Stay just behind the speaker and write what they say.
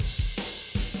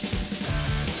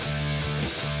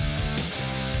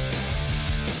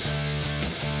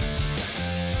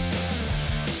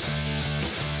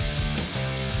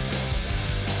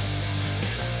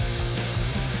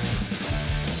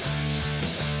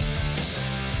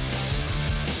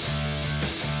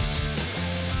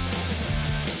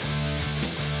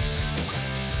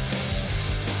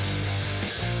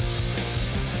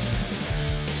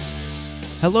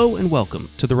Hello and welcome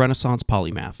to the Renaissance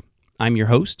Polymath. I'm your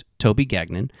host, Toby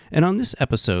Gagnon, and on this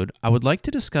episode, I would like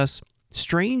to discuss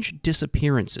strange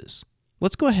disappearances.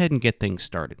 Let's go ahead and get things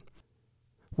started.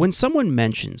 When someone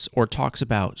mentions or talks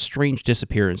about strange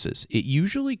disappearances, it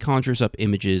usually conjures up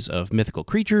images of mythical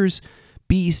creatures,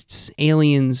 beasts,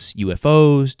 aliens,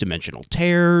 UFOs, dimensional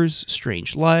tears,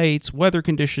 strange lights, weather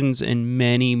conditions, and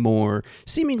many more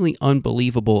seemingly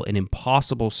unbelievable and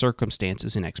impossible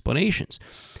circumstances and explanations.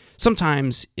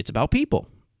 Sometimes it's about people.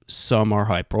 Some are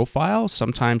high profile,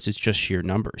 sometimes it's just sheer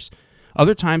numbers.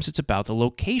 Other times it's about the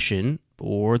location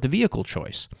or the vehicle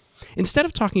choice. Instead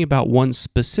of talking about one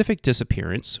specific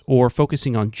disappearance or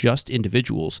focusing on just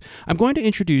individuals, I'm going to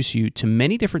introduce you to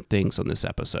many different things on this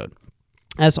episode.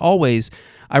 As always,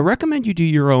 I recommend you do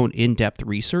your own in-depth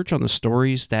research on the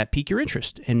stories that pique your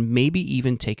interest, and maybe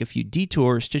even take a few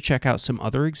detours to check out some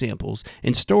other examples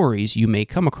and stories you may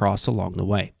come across along the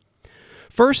way.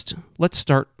 First, let's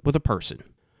start with a person.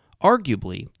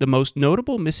 Arguably, the most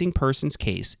notable missing persons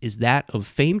case is that of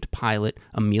famed pilot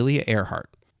Amelia Earhart.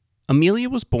 Amelia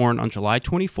was born on July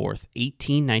 24,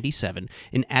 1897,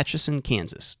 in Atchison,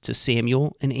 Kansas, to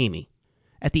Samuel and Amy.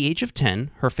 At the age of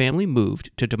 10, her family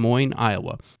moved to Des Moines,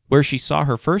 Iowa, where she saw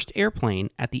her first airplane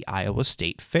at the Iowa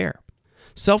State Fair.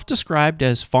 Self-described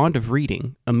as fond of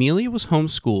reading, Amelia was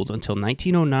homeschooled until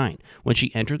 1909, when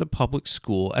she entered the public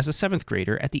school as a 7th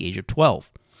grader at the age of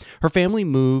 12. Her family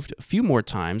moved a few more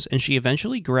times, and she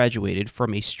eventually graduated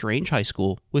from a strange high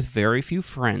school with very few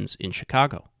friends in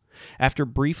Chicago. After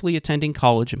briefly attending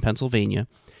college in Pennsylvania,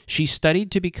 she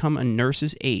studied to become a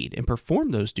nurse's aide and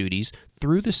performed those duties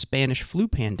through the Spanish flu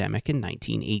pandemic in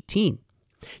 1918.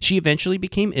 She eventually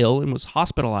became ill and was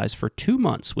hospitalized for 2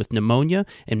 months with pneumonia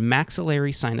and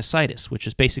maxillary sinusitis, which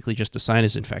is basically just a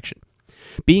sinus infection.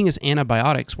 Being as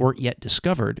antibiotics weren't yet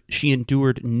discovered, she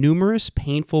endured numerous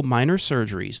painful minor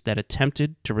surgeries that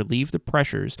attempted to relieve the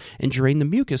pressures and drain the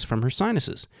mucus from her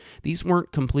sinuses. These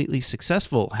weren't completely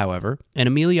successful, however, and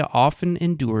Amelia often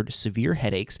endured severe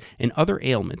headaches and other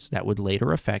ailments that would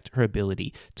later affect her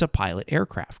ability to pilot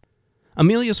aircraft.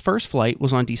 Amelia's first flight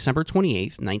was on December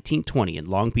 28, 1920 in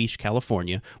Long Beach,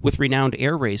 California, with renowned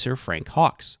air racer Frank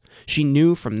Hawks. She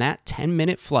knew from that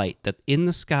 10-minute flight that in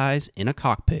the skies, in a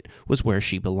cockpit, was where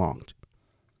she belonged.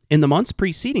 In the months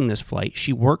preceding this flight,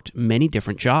 she worked many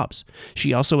different jobs.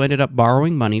 She also ended up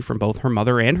borrowing money from both her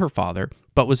mother and her father,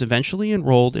 but was eventually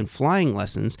enrolled in flying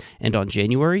lessons, and on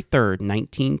January 3,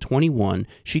 1921,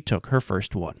 she took her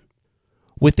first one.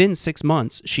 Within 6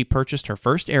 months, she purchased her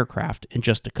first aircraft, and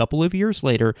just a couple of years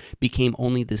later became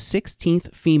only the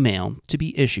 16th female to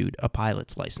be issued a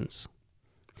pilot's license.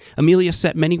 Amelia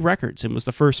set many records and was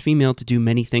the first female to do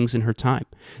many things in her time.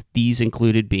 These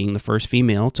included being the first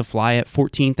female to fly at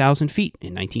 14,000 feet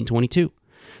in 1922,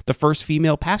 the first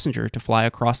female passenger to fly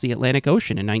across the Atlantic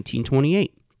Ocean in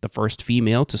 1928, the first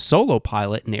female to solo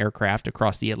pilot an aircraft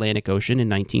across the Atlantic Ocean in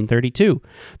 1932,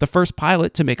 the first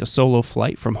pilot to make a solo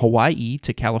flight from Hawaii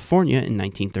to California in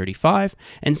 1935,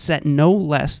 and set no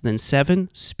less than 7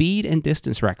 speed and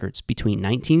distance records between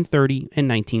 1930 and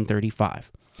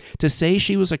 1935. To say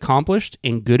she was accomplished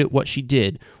and good at what she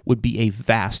did would be a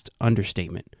vast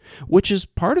understatement, which is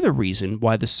part of the reason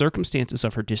why the circumstances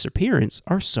of her disappearance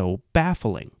are so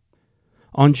baffling.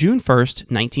 On June 1,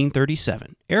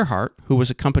 1937, Earhart, who was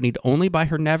accompanied only by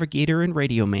her navigator and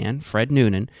radio man, Fred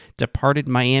Noonan, departed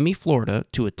Miami, Florida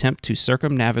to attempt to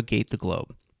circumnavigate the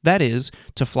globe. That is,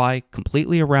 to fly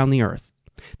completely around the Earth.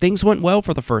 Things went well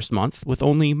for the first month, with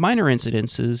only minor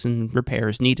incidences and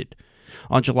repairs needed.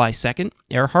 On July 2nd,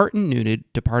 Earhart and Noonan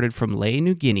departed from Lae,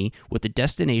 New Guinea with the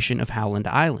destination of Howland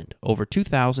Island, over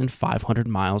 2,500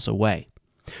 miles away.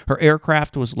 Her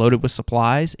aircraft was loaded with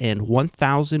supplies and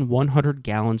 1,100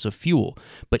 gallons of fuel,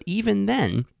 but even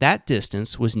then, that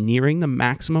distance was nearing the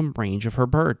maximum range of her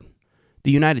bird.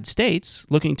 The United States,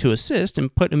 looking to assist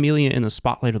and put Amelia in the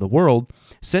spotlight of the world,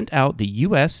 sent out the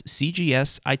U.S.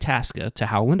 CGS Itasca to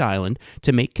Howland Island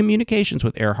to make communications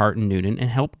with Earhart and Noonan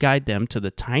and help guide them to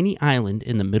the tiny island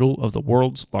in the middle of the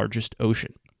world's largest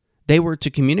ocean. They were to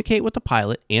communicate with the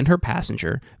pilot and her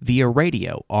passenger via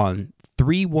radio on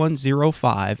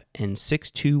 3105 and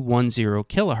 6210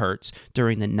 kilohertz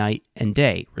during the night and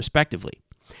day, respectively.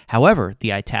 However,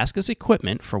 the Itasca's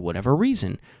equipment, for whatever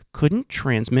reason, couldn't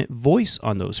transmit voice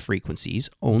on those frequencies,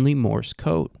 only Morse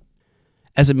code.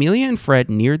 As Amelia and Fred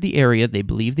neared the area they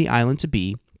believed the island to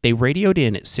be, they radioed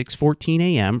in at 6:14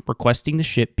 a.m. requesting the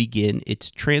ship begin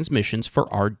its transmissions for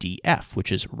RDF,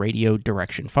 which is radio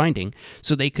direction finding,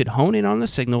 so they could hone in on the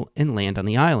signal and land on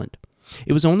the island.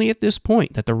 It was only at this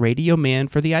point that the radio man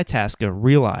for the Itasca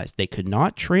realized they could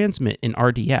not transmit an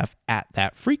RDF at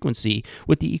that frequency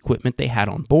with the equipment they had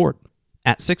on board.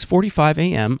 At 6:45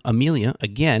 a.m., Amelia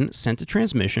again sent a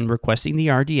transmission requesting the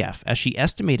RDF as she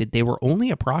estimated they were only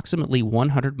approximately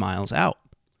 100 miles out.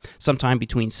 Sometime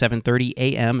between 7:30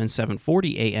 a.m. and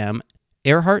 7:40 a.m.,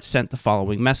 Earhart sent the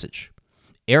following message.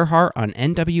 Earhart on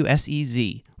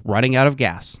NWSEZ, running out of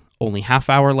gas, only half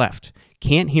hour left,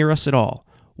 can't hear us at all.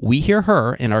 We hear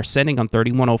her and are sending on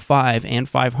 3105 and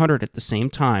 500 at the same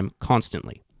time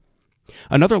constantly.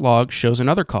 Another log shows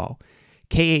another call.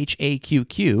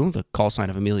 KHAQQ, the call sign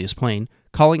of Amelia's plane,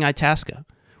 calling Itasca.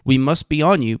 We must be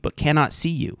on you but cannot see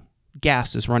you.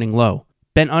 Gas is running low.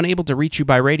 Been unable to reach you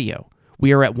by radio.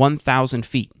 We are at 1,000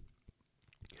 feet.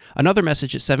 Another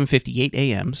message at 7:58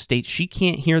 a.m. states she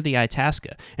can't hear the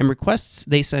Itasca and requests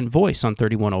they send voice on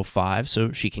 3105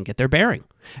 so she can get their bearing.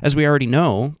 As we already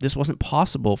know, this wasn't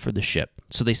possible for the ship,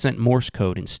 so they sent Morse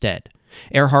code instead.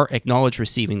 Earhart acknowledged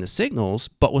receiving the signals,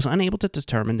 but was unable to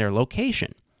determine their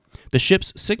location. The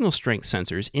ship's signal strength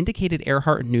sensors indicated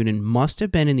Earhart and Noonan must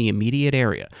have been in the immediate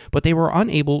area, but they were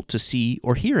unable to see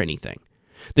or hear anything.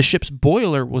 The ship's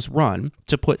boiler was run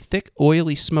to put thick,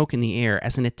 oily smoke in the air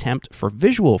as an attempt for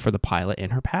visual for the pilot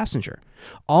and her passenger.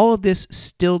 All of this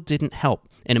still didn't help,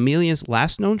 and Amelia's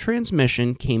last known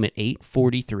transmission came at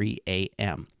 8:43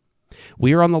 a.m.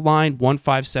 We are on the line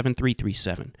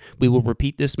 157337. We will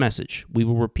repeat this message. We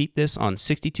will repeat this on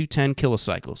 6210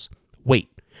 kilocycles. Wait,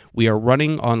 we are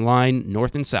running on line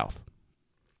north and south.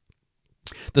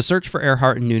 The search for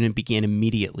Earhart and Noonan began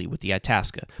immediately with the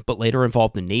Itasca, but later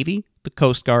involved the Navy, the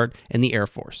Coast Guard, and the Air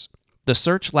Force. The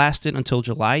search lasted until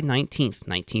July 19,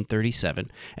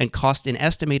 1937, and cost an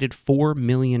estimated $4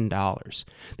 million.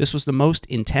 This was the most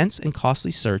intense and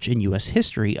costly search in U.S.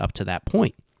 history up to that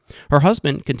point. Her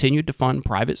husband continued to fund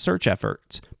private search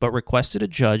efforts, but requested a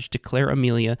judge declare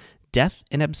Amelia death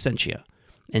in absentia,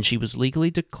 and she was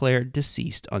legally declared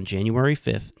deceased on January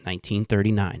 5,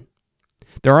 1939.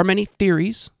 There are many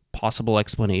theories, possible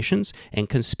explanations, and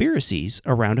conspiracies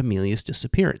around Amelia's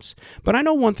disappearance, but I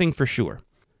know one thing for sure.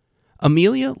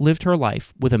 Amelia lived her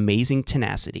life with amazing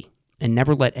tenacity and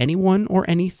never let anyone or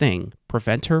anything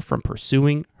prevent her from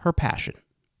pursuing her passion.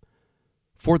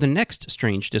 For the next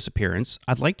strange disappearance,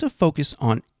 I'd like to focus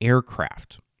on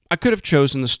aircraft. I could have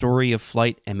chosen the story of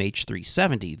Flight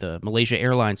MH370, the Malaysia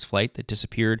Airlines flight that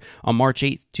disappeared on March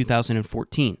 8,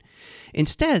 2014.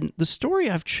 Instead, the story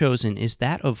I've chosen is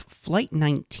that of Flight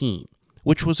 19,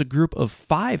 which was a group of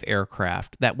 5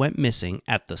 aircraft that went missing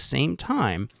at the same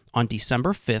time on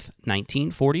December 5,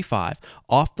 1945,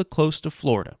 off the coast of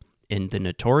Florida in the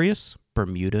notorious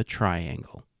Bermuda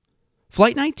Triangle.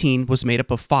 Flight 19 was made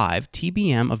up of 5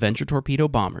 TBM Avenger torpedo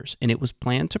bombers, and it was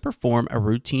planned to perform a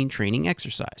routine training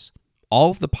exercise.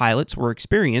 All of the pilots were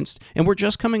experienced and were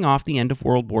just coming off the end of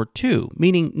World War II,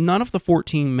 meaning none of the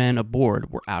 14 men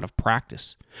aboard were out of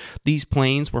practice. These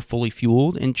planes were fully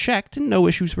fueled and checked, and no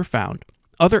issues were found.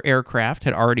 Other aircraft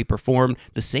had already performed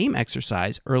the same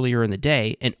exercise earlier in the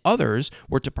day, and others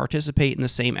were to participate in the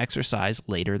same exercise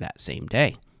later that same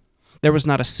day. There was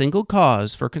not a single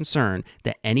cause for concern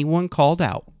that anyone called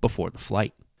out before the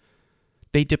flight.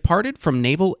 They departed from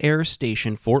Naval Air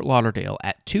Station Fort Lauderdale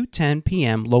at 2:10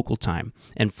 p.m. local time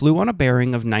and flew on a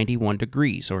bearing of 91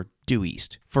 degrees, or due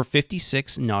east, for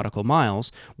 56 nautical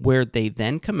miles, where they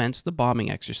then commenced the bombing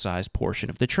exercise portion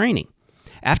of the training.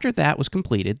 After that was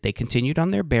completed, they continued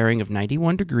on their bearing of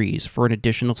 91 degrees for an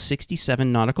additional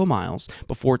 67 nautical miles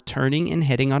before turning and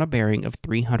heading on a bearing of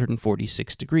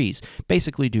 346 degrees,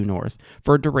 basically due north,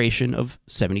 for a duration of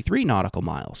 73 nautical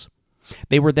miles.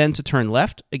 They were then to turn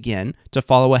left again to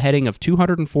follow a heading of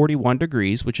 241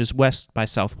 degrees, which is west by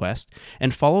southwest,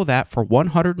 and follow that for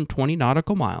 120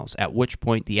 nautical miles, at which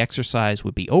point the exercise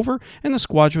would be over and the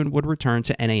squadron would return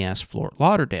to NAS Fort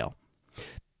Lauderdale.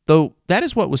 Though that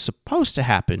is what was supposed to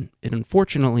happen, it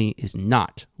unfortunately is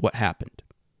not what happened.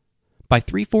 By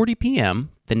 3:40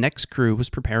 p.m., the next crew was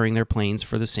preparing their planes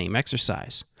for the same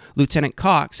exercise. Lieutenant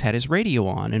Cox had his radio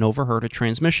on and overheard a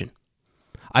transmission.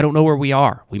 "I don't know where we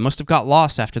are. We must have got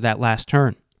lost after that last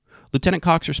turn." Lieutenant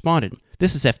Cox responded,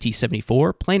 "This is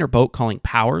FT-74, plane or boat calling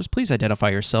Powers. Please identify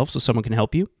yourself so someone can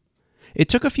help you." It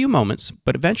took a few moments,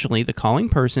 but eventually the calling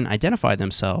person identified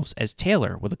themselves as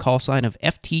Taylor with a call sign of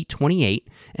FT-28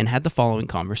 and had the following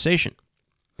conversation.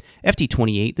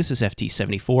 "FT-28, this is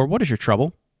FT-74. What is your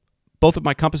trouble?" "Both of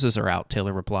my compasses are out,"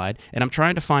 Taylor replied, "and I'm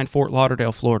trying to find Fort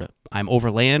Lauderdale, Florida. I'm over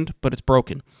land, but it's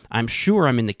broken. I'm sure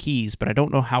I'm in the Keys, but I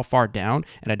don't know how far down,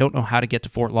 and I don't know how to get to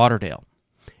Fort Lauderdale."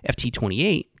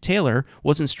 FT-28, Taylor,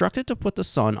 was instructed to put the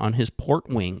sun on his port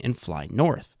wing and fly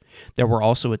north. There were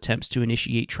also attempts to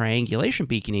initiate triangulation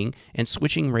beaconing and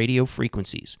switching radio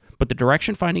frequencies, but the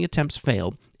direction-finding attempts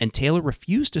failed, and Taylor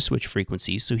refused to switch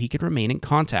frequencies so he could remain in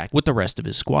contact with the rest of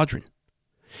his squadron.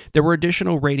 There were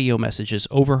additional radio messages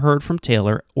overheard from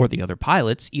Taylor or the other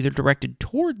pilots, either directed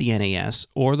toward the NAS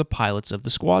or the pilots of the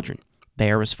squadron.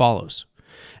 They are as follows.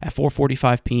 At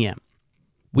 4:45 p.m.,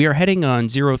 we are heading on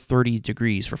 030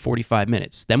 degrees for 45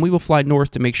 minutes. Then we will fly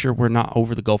north to make sure we're not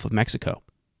over the Gulf of Mexico.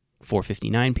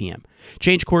 4:59 p.m.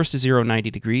 Change course to 090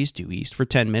 degrees due east for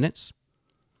 10 minutes.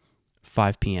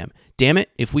 5 p.m. Damn it,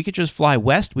 if we could just fly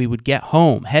west, we would get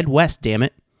home. Head west, damn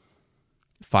it.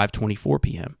 5:24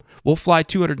 p.m. We'll fly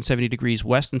 270 degrees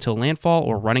west until landfall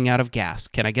or running out of gas.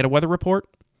 Can I get a weather report?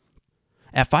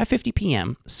 At 5:50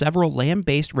 p.m., several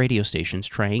land-based radio stations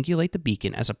triangulate the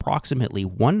beacon as approximately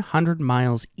 100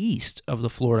 miles east of the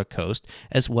Florida coast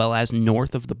as well as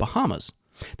north of the Bahamas.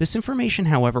 This information,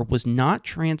 however, was not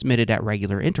transmitted at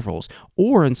regular intervals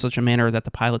or in such a manner that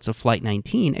the pilots of Flight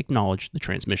 19 acknowledged the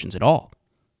transmissions at all.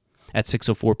 At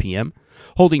 6:04 p.m.,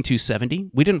 holding 270,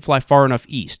 we didn't fly far enough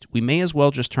east. We may as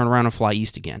well just turn around and fly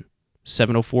east again.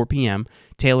 7:04 p.m.,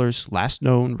 Taylor's last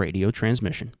known radio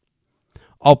transmission.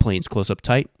 All planes close up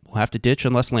tight. We'll have to ditch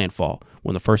unless landfall.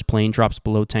 When the first plane drops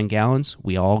below 10 gallons,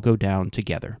 we all go down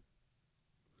together.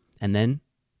 And then,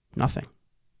 nothing.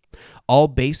 All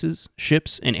bases,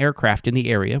 ships, and aircraft in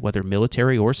the area, whether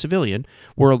military or civilian,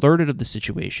 were alerted of the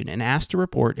situation and asked to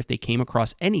report if they came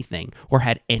across anything or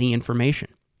had any information.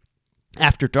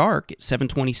 After dark, at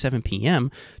 7:27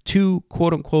 p.m., two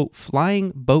quote-unquote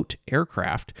flying boat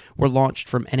aircraft were launched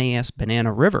from NAS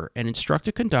Banana River and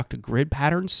instructed to conduct a grid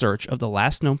pattern search of the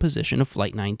last known position of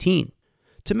Flight 19.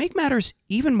 To make matters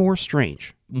even more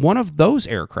strange, one of those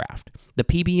aircraft, the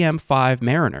PBM-5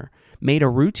 Mariner, made a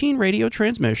routine radio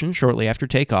transmission shortly after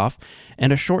takeoff,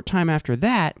 and a short time after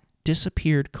that,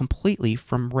 disappeared completely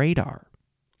from radar.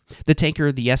 The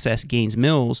tanker, the SS Gaines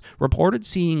Mills, reported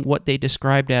seeing what they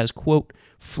described as, quote,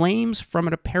 flames from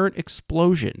an apparent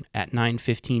explosion at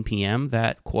 9:15 p.m.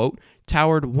 that, quote,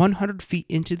 towered 100 feet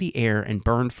into the air and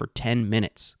burned for 10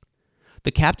 minutes.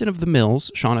 The captain of the Mills,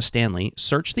 Shauna Stanley,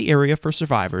 searched the area for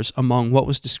survivors among what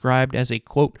was described as a,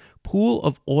 quote, pool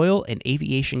of oil and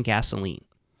aviation gasoline.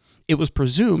 It was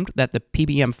presumed that the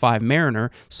PBM-5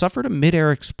 Mariner suffered a mid-air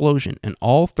explosion and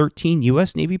all 13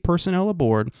 U.S. Navy personnel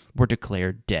aboard were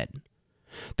declared dead.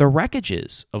 The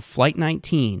wreckages of Flight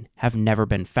 19 have never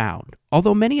been found,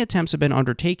 although many attempts have been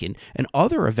undertaken and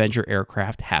other Avenger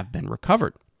aircraft have been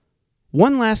recovered.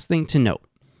 One last thing to note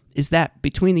is that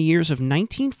between the years of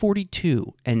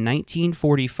 1942 and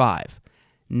 1945,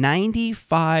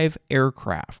 95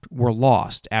 aircraft were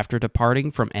lost after departing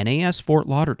from NAS Fort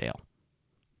Lauderdale.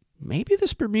 Maybe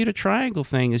this Bermuda Triangle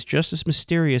thing is just as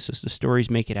mysterious as the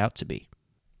stories make it out to be.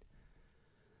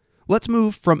 Let's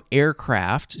move from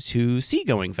aircraft to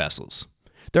seagoing vessels.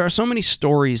 There are so many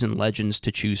stories and legends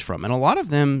to choose from, and a lot of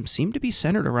them seem to be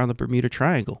centered around the Bermuda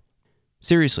Triangle.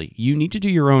 Seriously, you need to do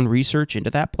your own research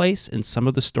into that place and some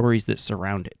of the stories that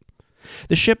surround it.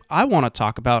 The ship I want to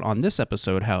talk about on this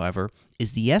episode, however,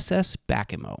 is the SS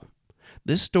Bacamo.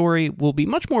 This story will be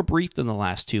much more brief than the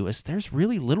last two, as there's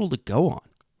really little to go on.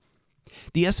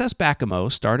 The SS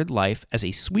Bacamo started life as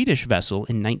a Swedish vessel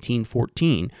in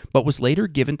 1914, but was later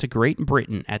given to Great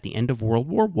Britain at the end of World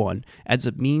War I as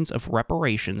a means of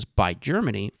reparations by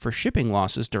Germany for shipping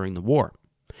losses during the war.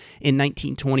 In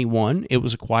 1921, it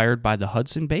was acquired by the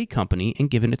Hudson Bay Company and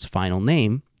given its final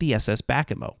name, the SS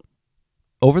Bacamo.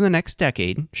 Over the next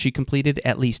decade, she completed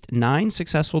at least 9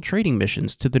 successful trading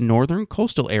missions to the northern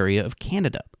coastal area of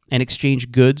Canada and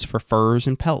exchanged goods for furs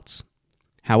and pelts.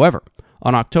 However,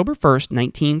 on October 1st,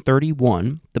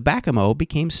 1931, the Bacamo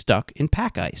became stuck in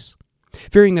pack ice.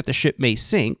 Fearing that the ship may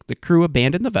sink, the crew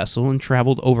abandoned the vessel and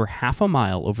traveled over half a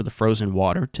mile over the frozen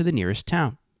water to the nearest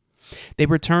town. They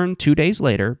returned 2 days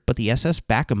later, but the SS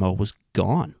Bacamo was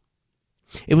gone.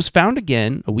 It was found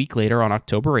again a week later on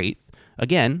October 8th,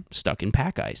 again stuck in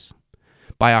pack ice.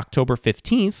 By October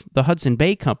 15th, the Hudson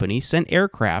Bay Company sent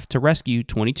aircraft to rescue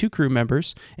 22 crew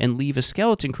members and leave a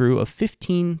skeleton crew of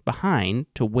 15 behind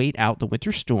to wait out the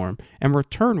winter storm and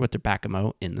return with the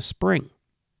Bacamo in the spring.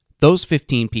 Those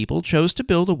 15 people chose to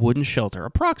build a wooden shelter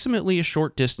approximately a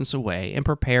short distance away and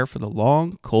prepare for the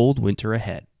long, cold winter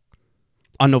ahead.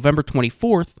 On November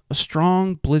 24th, a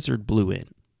strong blizzard blew in.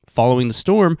 Following the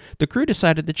storm, the crew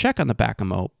decided to check on the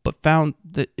Bacamo, but found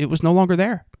that it was no longer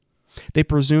there. They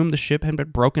presumed the ship had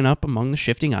been broken up among the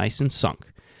shifting ice and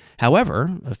sunk.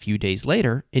 However, a few days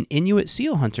later, an Inuit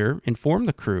seal hunter informed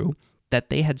the crew that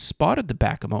they had spotted the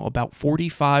Bacamo about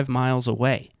 45 miles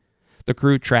away. The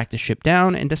crew tracked the ship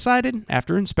down and decided,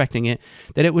 after inspecting it,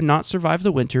 that it would not survive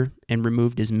the winter and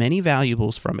removed as many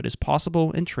valuables from it as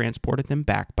possible and transported them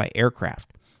back by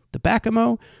aircraft. The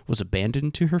Bacamo was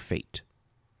abandoned to her fate.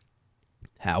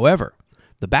 However,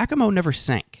 the Bacamo never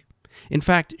sank. In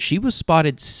fact, she was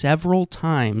spotted several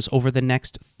times over the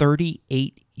next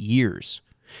 38 years.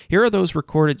 Here are those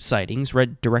recorded sightings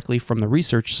read directly from the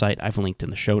research site I've linked in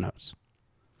the show notes.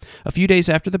 A few days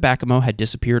after the Bacamo had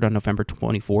disappeared on November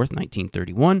 24,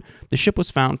 1931, the ship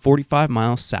was found 45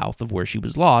 miles south of where she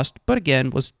was lost, but again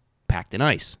was packed in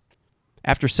ice.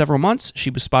 After several months,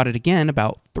 she was spotted again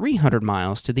about 300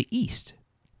 miles to the east.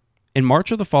 In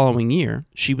March of the following year,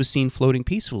 she was seen floating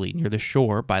peacefully near the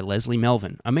shore by Leslie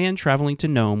Melvin, a man traveling to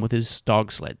Nome with his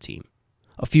dog sled team.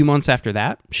 A few months after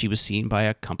that, she was seen by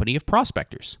a company of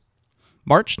prospectors.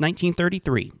 March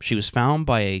 1933, she was found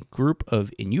by a group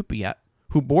of Inupiat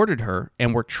who boarded her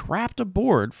and were trapped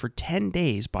aboard for 10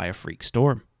 days by a freak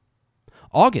storm.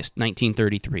 August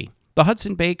 1933, the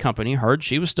Hudson Bay Company heard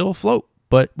she was still afloat,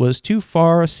 but was too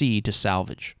far a sea to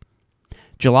salvage.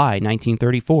 July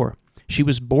 1934, she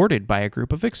was boarded by a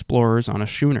group of explorers on a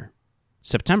schooner.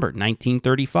 September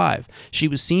 1935, she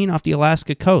was seen off the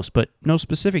Alaska coast, but no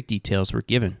specific details were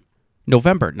given.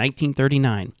 November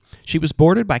 1939, she was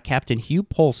boarded by Captain Hugh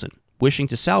Polson, wishing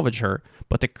to salvage her,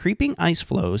 but the creeping ice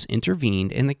floes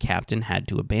intervened and the captain had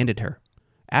to abandon her.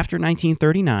 After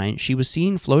 1939, she was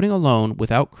seen floating alone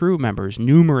without crew members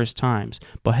numerous times,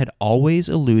 but had always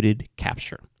eluded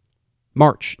capture.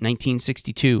 March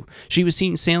 1962, she was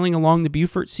seen sailing along the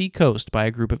Beaufort Sea coast by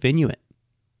a group of Inuit.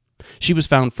 She was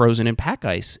found frozen in pack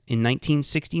ice in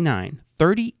 1969,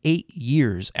 38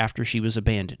 years after she was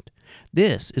abandoned.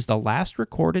 This is the last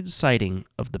recorded sighting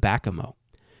of the Bacamo.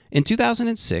 In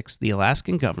 2006, the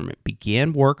Alaskan government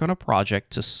began work on a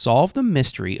project to solve the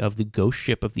mystery of the ghost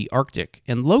ship of the Arctic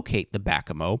and locate the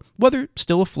Bacamo, whether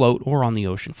still afloat or on the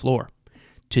ocean floor.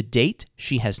 To date,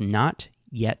 she has not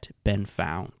yet been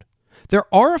found. There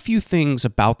are a few things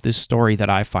about this story that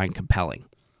I find compelling.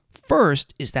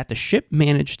 First is that the ship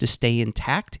managed to stay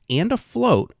intact and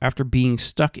afloat after being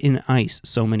stuck in ice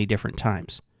so many different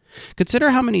times.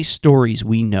 Consider how many stories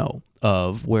we know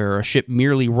of where a ship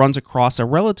merely runs across a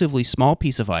relatively small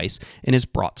piece of ice and is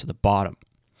brought to the bottom.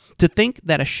 To think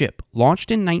that a ship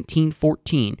launched in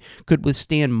 1914 could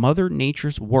withstand Mother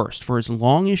Nature's worst for as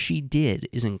long as she did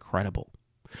is incredible.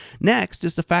 Next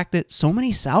is the fact that so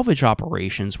many salvage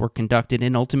operations were conducted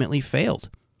and ultimately failed.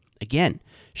 Again,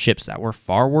 ships that were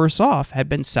far worse off had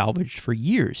been salvaged for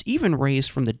years, even raised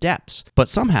from the depths, but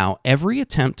somehow every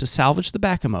attempt to salvage the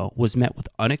Bacamo was met with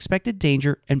unexpected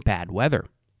danger and bad weather.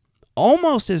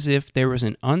 Almost as if there was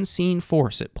an unseen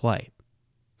force at play.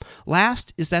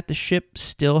 Last is that the ship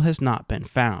still has not been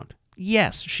found.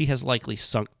 Yes, she has likely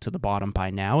sunk to the bottom by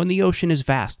now, and the ocean is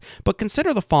vast, but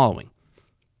consider the following.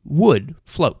 Wood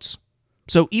floats.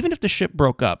 So even if the ship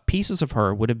broke up, pieces of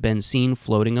her would have been seen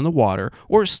floating in the water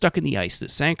or stuck in the ice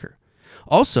that sank her.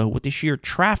 Also, with the sheer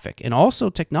traffic and also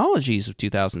technologies of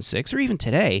 2006 or even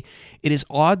today, it is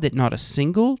odd that not a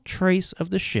single trace of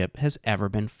the ship has ever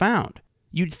been found.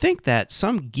 You'd think that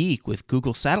some geek with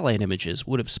Google satellite images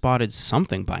would have spotted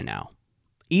something by now.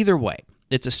 Either way,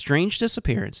 it's a strange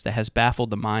disappearance that has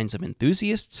baffled the minds of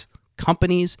enthusiasts,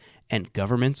 companies, and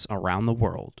governments around the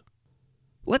world.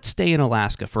 Let's stay in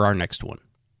Alaska for our next one.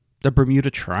 The Bermuda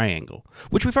Triangle,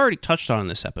 which we've already touched on in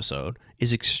this episode,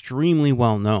 is extremely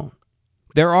well known.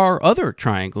 There are other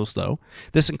triangles, though.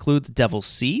 This includes the Devil's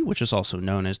Sea, which is also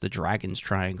known as the Dragon's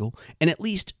Triangle, and at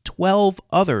least 12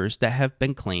 others that have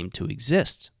been claimed to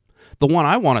exist. The one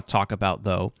I want to talk about,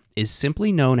 though, is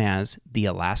simply known as the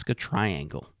Alaska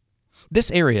Triangle. This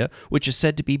area, which is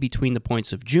said to be between the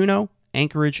points of Juneau,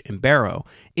 Anchorage, and Barrow,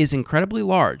 is incredibly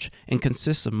large and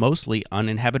consists of mostly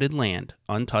uninhabited land,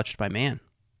 untouched by man.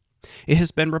 It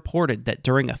has been reported that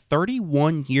during a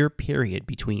 31-year period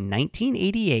between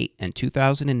 1988 and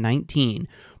 2019,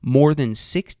 more than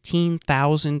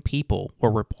 16,000 people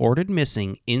were reported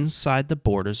missing inside the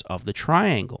borders of the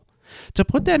triangle. To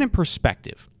put that in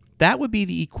perspective, that would be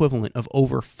the equivalent of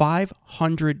over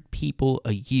 500 people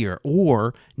a year,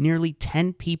 or nearly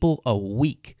 10 people a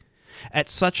week. At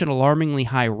such an alarmingly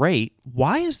high rate,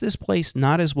 why is this place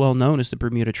not as well known as the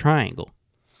Bermuda Triangle?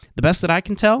 The best that I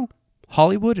can tell?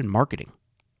 Hollywood and marketing.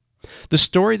 The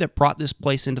story that brought this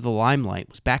place into the limelight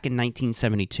was back in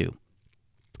 1972.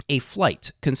 A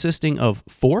flight consisting of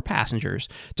 4 passengers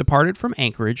departed from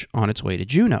Anchorage on its way to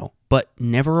Juneau, but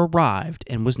never arrived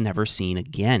and was never seen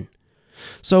again.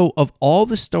 So, of all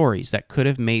the stories that could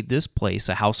have made this place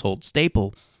a household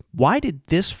staple, why did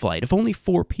this flight of only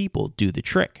 4 people do the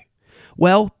trick?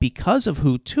 Well, because of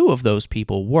who 2 of those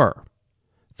people were.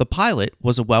 The pilot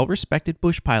was a well-respected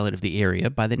bush pilot of the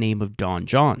area by the name of Don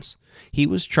Johns. He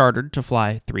was chartered to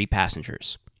fly 3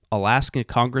 passengers: Alaska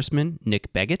Congressman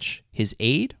Nick Begich, his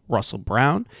aide Russell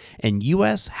Brown, and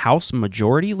U.S. House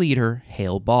Majority Leader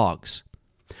Hale Boggs.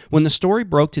 When the story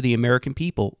broke to the American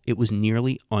people, it was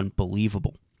nearly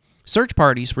unbelievable. Search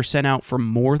parties were sent out for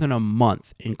more than a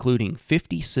month, including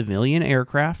 50 civilian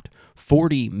aircraft,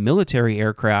 40 military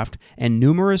aircraft, and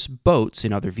numerous boats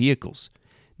and other vehicles.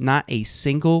 Not a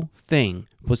single thing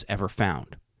was ever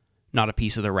found. Not a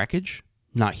piece of the wreckage,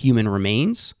 not human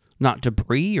remains, not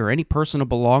debris or any personal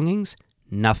belongings,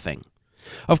 nothing.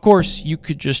 Of course, you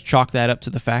could just chalk that up to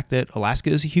the fact that Alaska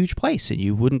is a huge place, and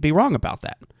you wouldn't be wrong about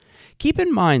that. Keep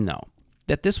in mind, though,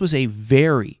 that this was a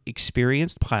very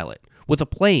experienced pilot with a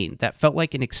plane that felt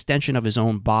like an extension of his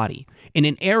own body in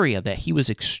an area that he was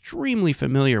extremely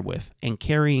familiar with and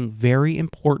carrying very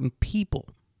important people.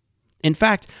 In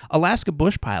fact, Alaska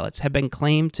bush pilots have been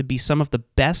claimed to be some of the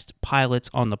best pilots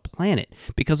on the planet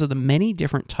because of the many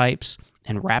different types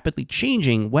and rapidly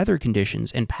changing weather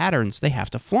conditions and patterns they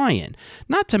have to fly in,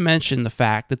 not to mention the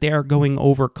fact that they are going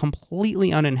over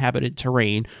completely uninhabited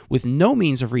terrain with no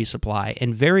means of resupply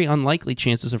and very unlikely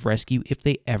chances of rescue if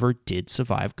they ever did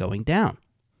survive going down.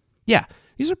 Yeah,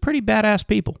 these are pretty badass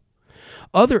people.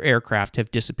 Other aircraft have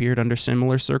disappeared under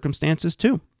similar circumstances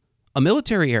too. A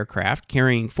military aircraft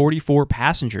carrying 44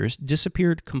 passengers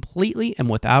disappeared completely and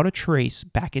without a trace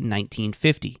back in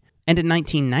 1950. And in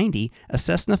 1990, a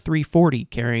Cessna 340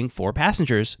 carrying 4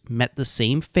 passengers met the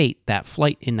same fate that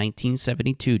flight in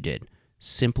 1972 did,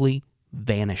 simply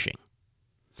vanishing.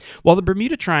 While the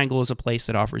Bermuda Triangle is a place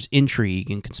that offers intrigue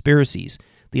and conspiracies,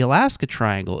 the Alaska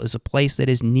Triangle is a place that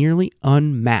is nearly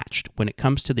unmatched when it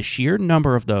comes to the sheer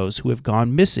number of those who have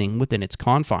gone missing within its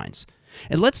confines.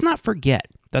 And let's not forget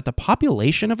that the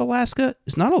population of Alaska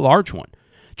is not a large one,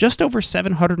 just over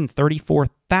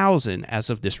 734,000 as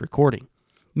of this recording,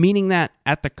 meaning that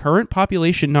at the current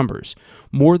population numbers,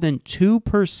 more than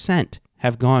 2%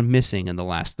 have gone missing in the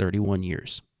last 31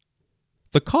 years.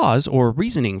 The cause or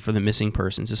reasoning for the missing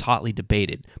persons is hotly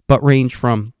debated, but range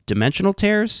from dimensional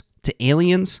tears to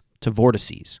aliens to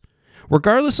vortices.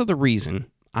 Regardless of the reason,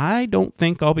 I don't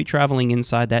think I'll be traveling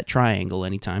inside that triangle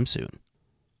anytime soon.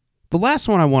 The last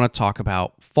one I want to talk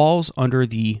about falls under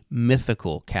the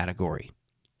mythical category,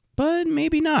 but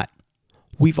maybe not.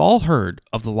 We've all heard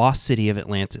of the lost city of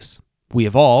Atlantis. We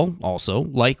have all, also,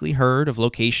 likely heard of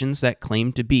locations that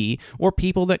claim to be, or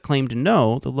people that claim to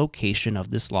know, the location of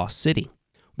this lost city.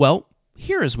 Well,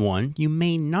 here is one you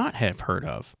may not have heard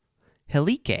of: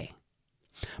 Helike.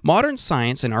 Modern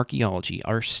science and archaeology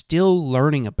are still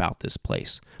learning about this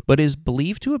place, but is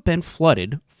believed to have been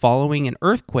flooded following an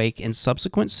earthquake and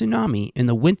subsequent tsunami in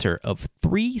the winter of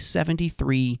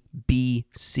 373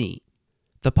 BC.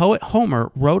 The poet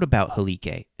Homer wrote about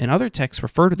Helike, and other texts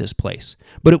refer to this place,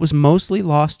 but it was mostly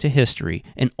lost to history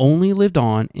and only lived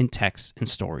on in texts and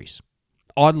stories.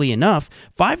 Oddly enough,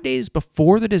 5 days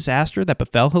before the disaster that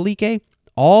befell Helike,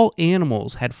 all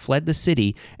animals had fled the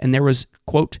city, and there was,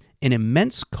 quote, an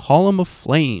immense column of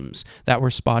flames that were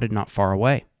spotted not far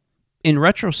away. In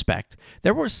retrospect,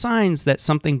 there were signs that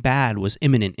something bad was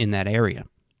imminent in that area,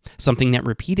 something that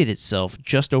repeated itself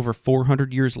just over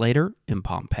 400 years later in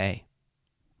Pompeii.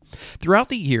 Throughout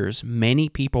the years, many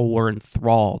people were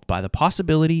enthralled by the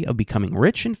possibility of becoming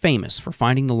rich and famous for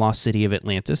finding the lost city of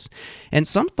Atlantis, and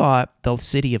some thought the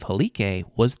city of Helike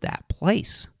was that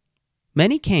place.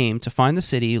 Many came to find the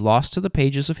city lost to the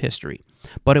pages of history,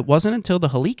 but it wasn't until the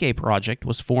Helike Project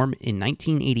was formed in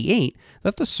 1988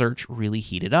 that the search really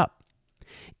heated up.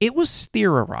 It was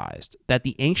theorized that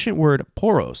the ancient word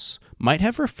poros might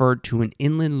have referred to an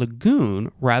inland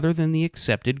lagoon rather than the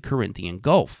accepted Corinthian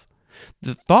Gulf.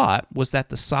 The thought was that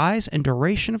the size and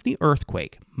duration of the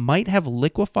earthquake might have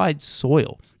liquefied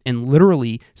soil and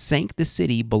literally sank the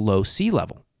city below sea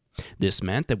level. This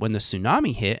meant that when the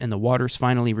tsunami hit and the waters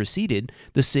finally receded,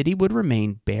 the city would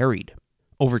remain buried.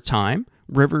 Over time,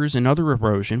 rivers and other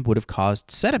erosion would have caused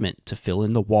sediment to fill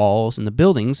in the walls and the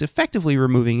buildings, effectively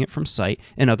removing it from sight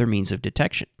and other means of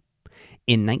detection.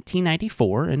 In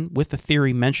 1994, and with the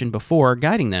theory mentioned before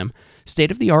guiding them,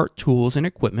 state-of-the-art tools and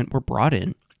equipment were brought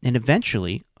in, and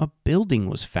eventually a building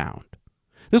was found.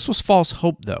 This was false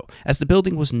hope, though, as the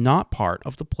building was not part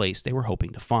of the place they were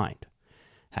hoping to find.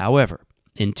 However,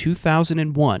 in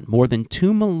 2001, more than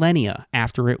 2 millennia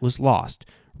after it was lost,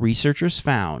 researchers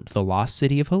found the lost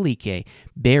city of Helike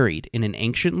buried in an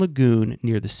ancient lagoon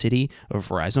near the city of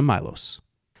Rhizomylos.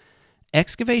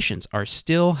 Excavations are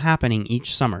still happening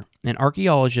each summer, and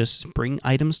archaeologists bring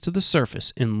items to the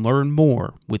surface and learn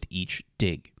more with each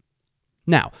dig.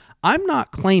 Now, I'm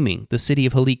not claiming the city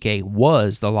of Helike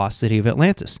was the lost city of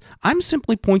Atlantis. I'm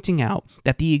simply pointing out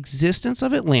that the existence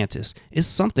of Atlantis is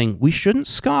something we shouldn't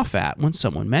scoff at when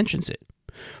someone mentions it.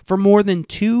 For more than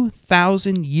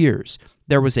 2,000 years,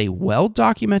 There was a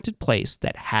well-documented place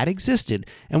that had existed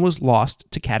and was lost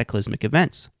to cataclysmic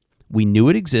events. We knew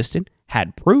it existed,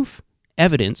 had proof,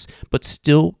 evidence, but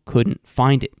still couldn't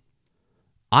find it.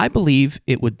 I believe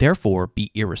it would therefore be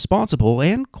irresponsible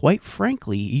and, quite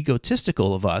frankly,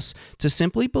 egotistical of us to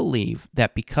simply believe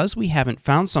that because we haven't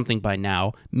found something by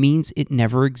now means it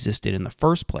never existed in the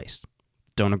first place.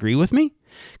 Don't agree with me?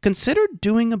 Consider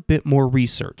doing a bit more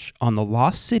research on the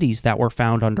lost cities that were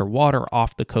found underwater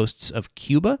off the coasts of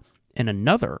Cuba and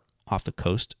another off the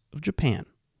coast of Japan.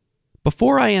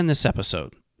 Before I end this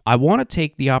episode, I want to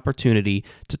take the opportunity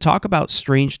to talk about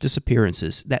strange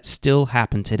disappearances that still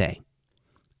happen today.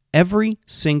 Every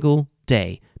single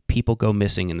day, people go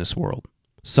missing in this world.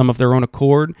 Some of their own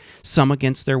accord, some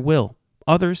against their will,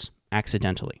 others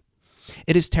accidentally.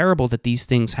 It is terrible that these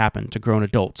things happen to grown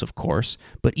adults, of course,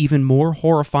 but even more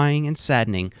horrifying and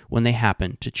saddening when they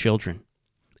happen to children.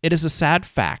 It is a sad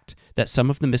fact that some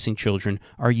of the missing children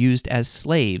are used as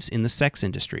slaves in the sex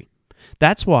industry.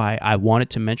 That's why I wanted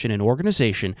to mention an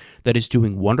organization that is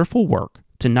doing wonderful work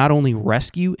to not only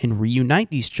rescue and reunite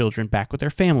these children back with their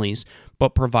families,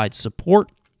 but provide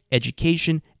support,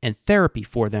 education, and therapy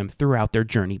for them throughout their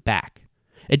journey back.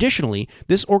 Additionally,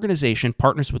 this organization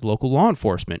partners with local law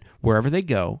enforcement wherever they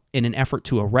go in an effort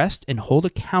to arrest and hold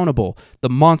accountable the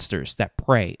monsters that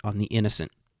prey on the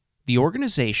innocent. The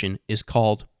organization is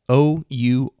called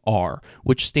OUR,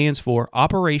 which stands for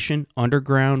Operation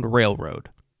Underground Railroad.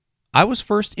 I was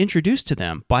first introduced to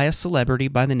them by a celebrity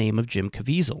by the name of Jim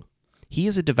Caviezel. He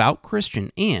is a devout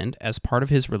Christian and, as part of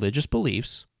his religious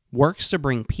beliefs, works to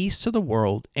bring peace to the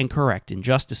world and correct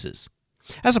injustices.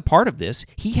 As a part of this,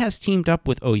 he has teamed up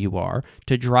with OUR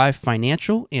to drive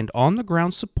financial and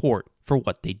on-the-ground support for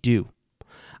what they do.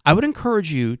 I would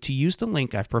encourage you to use the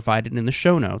link I've provided in the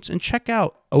show notes and check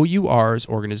out OUR's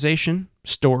organization,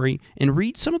 story, and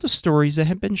read some of the stories that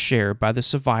have been shared by the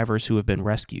survivors who have been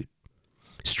rescued.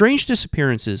 Strange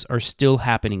disappearances are still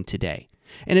happening today,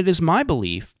 and it is my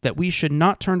belief that we should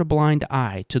not turn a blind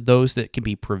eye to those that can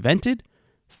be prevented,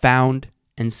 found,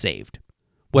 and saved.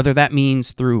 Whether that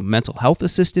means through mental health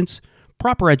assistance,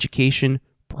 proper education,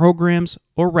 programs,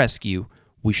 or rescue,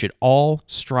 we should all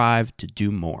strive to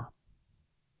do more.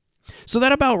 So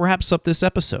that about wraps up this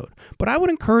episode, but I would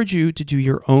encourage you to do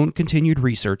your own continued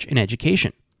research and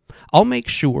education. I'll make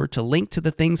sure to link to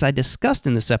the things I discussed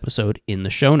in this episode in the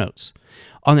show notes.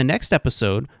 On the next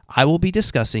episode, I will be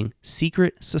discussing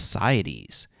secret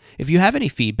societies. If you have any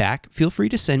feedback, feel free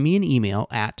to send me an email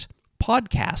at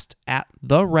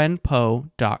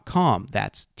podcast@therenpo.com.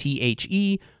 That's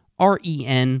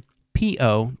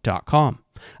TheRenpo.com.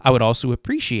 I would also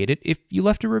appreciate it if you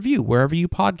left a review wherever you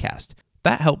podcast.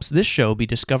 That helps this show be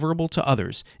discoverable to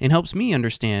others and helps me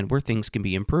understand where things can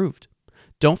be improved.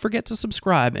 Don't forget to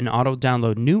subscribe and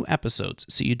auto-download new episodes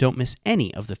so you don't miss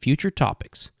any of the future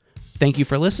topics. Thank you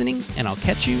for listening, and I'll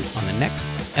catch you on the next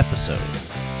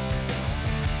episode.